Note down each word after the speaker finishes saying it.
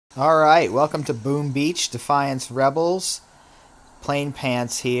Alright, welcome to Boom Beach, Defiance Rebels.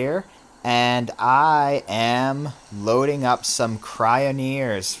 Planepants here, and I am loading up some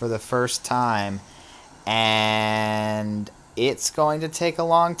CRYONEERs for the first time. And it's going to take a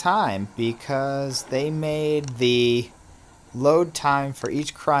long time because they made the load time for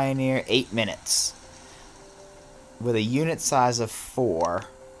each CRYONEER 8 minutes. With a unit size of 4,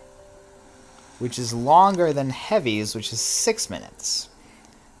 which is longer than Heavy's, which is 6 minutes.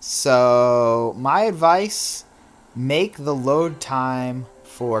 So, my advice, make the load time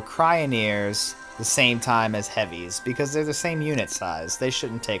for CRYONEERs the same time as Heavies, because they're the same unit size. They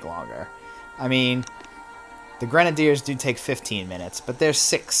shouldn't take longer. I mean, the Grenadiers do take 15 minutes, but they're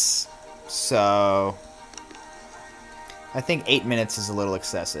 6. So, I think 8 minutes is a little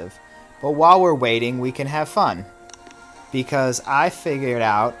excessive. But while we're waiting, we can have fun. Because I figured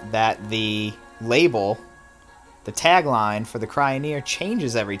out that the label, the tagline for the CRYONEER,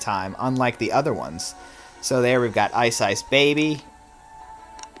 changes every time, unlike the other ones. So there we've got Ice Ice Baby,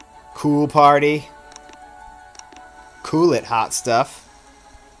 Cool Party, Cool It Hot Stuff,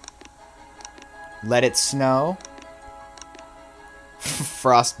 Let It Snow,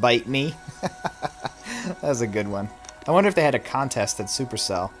 Frostbite Me. That was a good one. I wonder if they had a contest at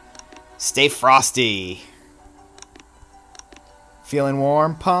Supercell. Stay Frosty. Feeling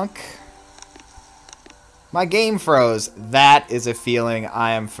warm, punk? My game froze. That is a feeling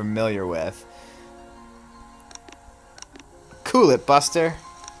I am familiar with. Cool it, Buster.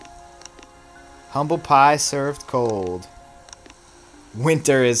 Humble pie served cold.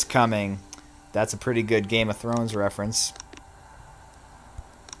 Winter is coming. That's a pretty good Game of Thrones reference.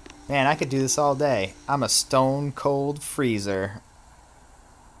 Man, I could do this all day. I'm a stone cold freezer.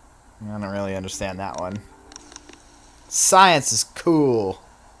 I don't really understand that one. Science is cool.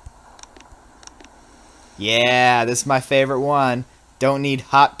 Yeah, this is my favorite one. Don't need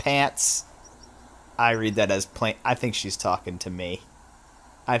hot pants. I read that as plain. I think she's talking to me.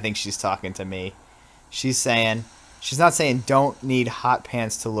 I think she's talking to me. She's saying, she's not saying don't need hot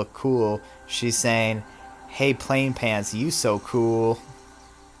pants to look cool. She's saying, hey, plain pants, you so cool.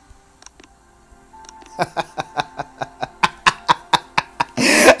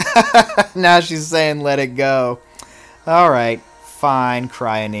 Now she's saying let it go. Alright, fine,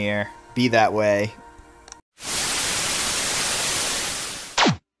 CRYONEER. Be that way.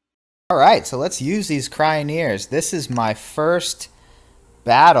 Alright, so let's use these CRYONEERs. This is my first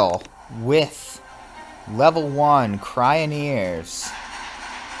battle with level 1 CRYONEERs.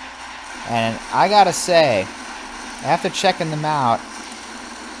 And I gotta say, after checking them out,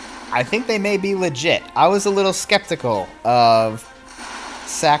 I think they may be legit. I was a little skeptical of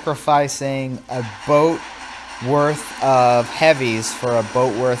sacrificing a boat worth of Heavies for a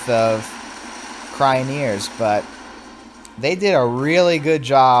boat worth of CRYONEERs, but they did a really good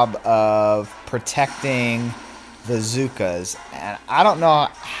job of protecting the Zookas. And I don't know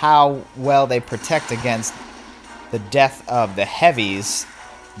how well they protect against the death of the Heavies,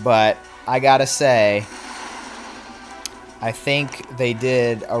 but I gotta say, I think they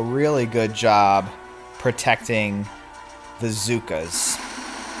did a really good job protecting the Zookas.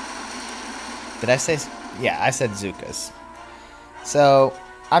 Did I say? Yeah, I said Zookas. So,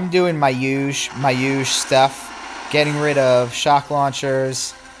 I'm doing my huge stuff. Getting rid of shock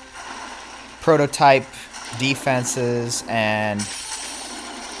launchers, prototype defenses, and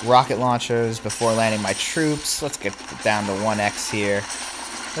rocket launchers before landing my troops. Let's get down to 1x here.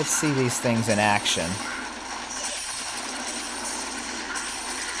 Let's see these things in action.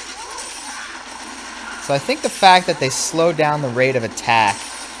 So I think the fact that they slow down the rate of attack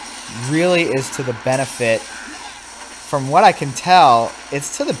really is to the benefit. From what I can tell,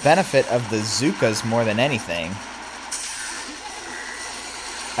 it's to the benefit of the Zookas more than anything.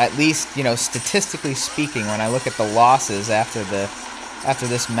 At least, you know, statistically speaking, when I look at the losses after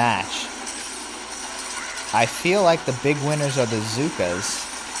this match, I feel like the big winners are the Zookas.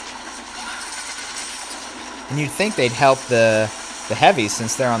 And you'd think they'd help the Heavies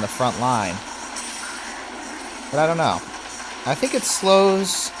since they're on the front line. But I don't know. I think it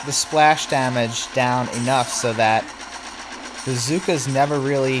slows the splash damage down enough so that the Zookas never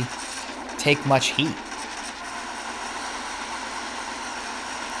really take much heat.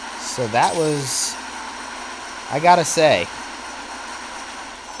 So that was, I gotta say,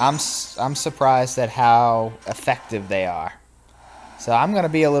 I'm surprised at how effective they are. So I'm gonna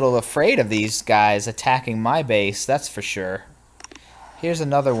be a little afraid of these guys attacking my base, that's for sure. Here's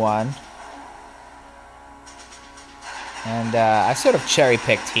another one. And I sort of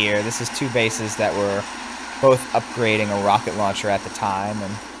cherry-picked here. This is 2 bases that were both upgrading a rocket launcher at the time.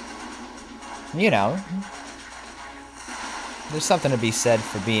 And, you know, there's something to be said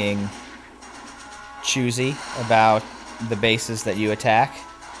for being choosy about the bases that you attack.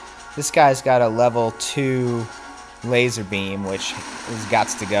 This guy's got a level 2 laser beam, which has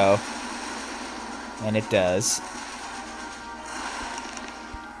gots to go. And it does.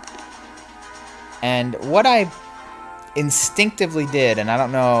 And what I instinctively did, and I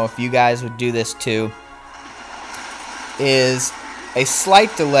don't know if you guys would do this too, is a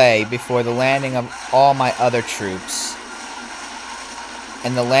slight delay before the landing of all my other troops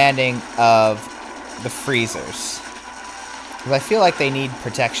and the landing of the freezers. Because I feel like they need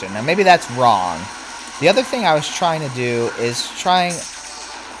protection. Now maybe that's wrong. The other thing I was trying to do is trying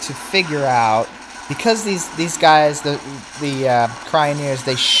to figure out, because these guys, the CRYONEERs,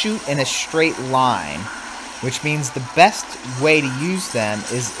 they shoot in a straight line, which means the best way to use them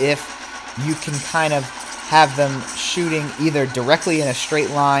is if you can kind of have them shooting either directly in a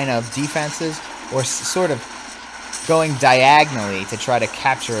straight line of defenses or sort of going diagonally to try to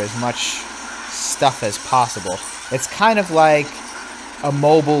capture as much stuff as possible. It's kind of like a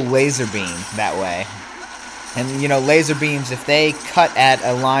mobile laser beam that way. And, you know, laser beams, if they cut at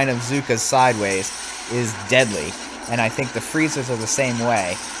a line of Zookas sideways, is deadly. And I think the freezers are the same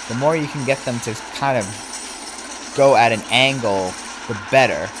way. The more you can get them to kind of go at an angle, the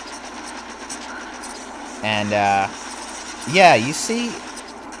better. And, yeah, you see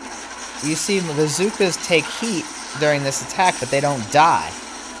the Zookas take heat during this attack, but they don't die.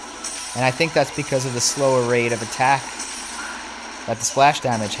 And I think that's because of the slower rate of attack that the splash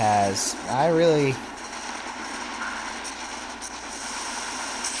damage has. I'm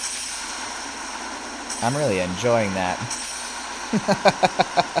really enjoying that.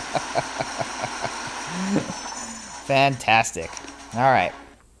 Fantastic. Alright.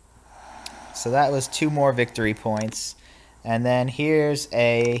 So that was 2 more victory points. And then here's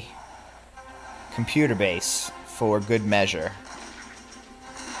a computer base for good measure.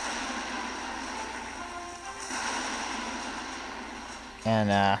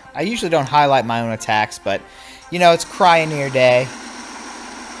 And I usually don't highlight my own attacks, but, you know, it's CRYONEER Day.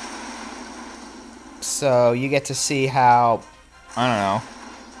 So you get to see how, I don't know,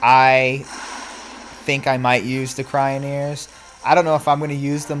 I think I might use the CRYONEERs. I don't know if I'm going to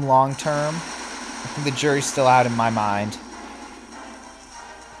use them long term. I think the jury's still out in my mind.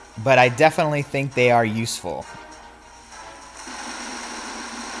 But I definitely think they are useful.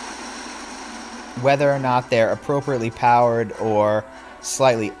 Whether or not they're appropriately powered or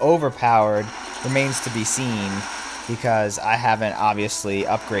slightly overpowered remains to be seen, because I haven't obviously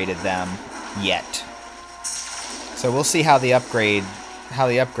upgraded them yet. So we'll see how the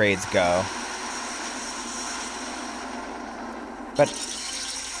upgrades go. But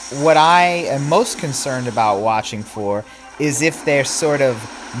what I am most concerned about watching for is if they're sort of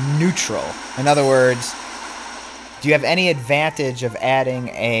neutral. In other words, do you have any advantage of adding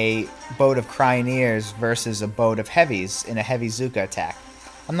a boat of CRYONEERs versus a boat of heavies in a Heavy Zooka attack?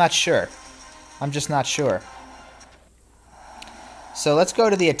 I'm not sure. I'm just not sure. So let's go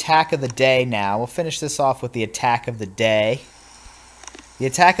to the attack of the day now. We'll finish this off with the attack of the day. The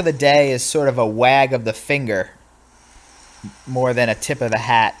attack of the day is sort of a wag of the finger more than a tip of the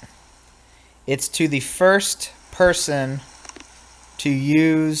hat. It's to the first person to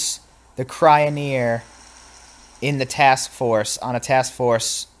use the CRYONEER in the task force on a task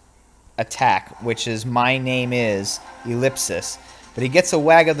force attack, which is my name is ellipsis. But he gets a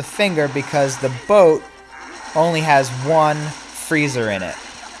wag of the finger because the boat only has 1 freezer in it.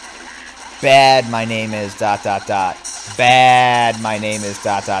 Bad, my name is ... Bad, my name is ...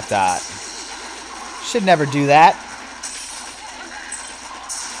 Should never do that.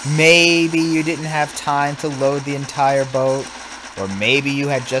 Maybe you didn't have time to load the entire boat, or maybe you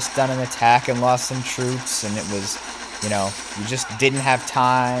had just done an attack and lost some troops, and it was, you know, you just didn't have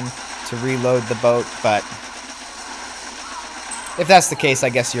time to reload the boat. But if that's the case, I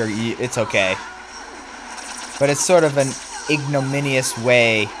guess it's okay. But it's sort of an ignominious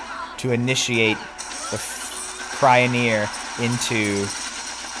way to initiate the CRYONEER into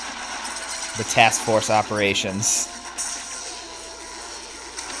the task force operations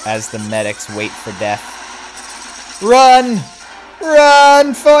as the medics wait for death. Run!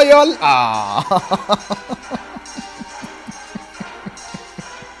 Run for your... Aww.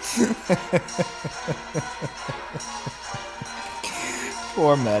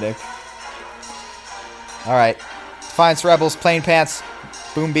 Poor medic. Alright. Defiance Rebels, Planepants,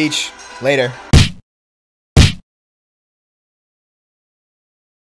 Boom Beach, later.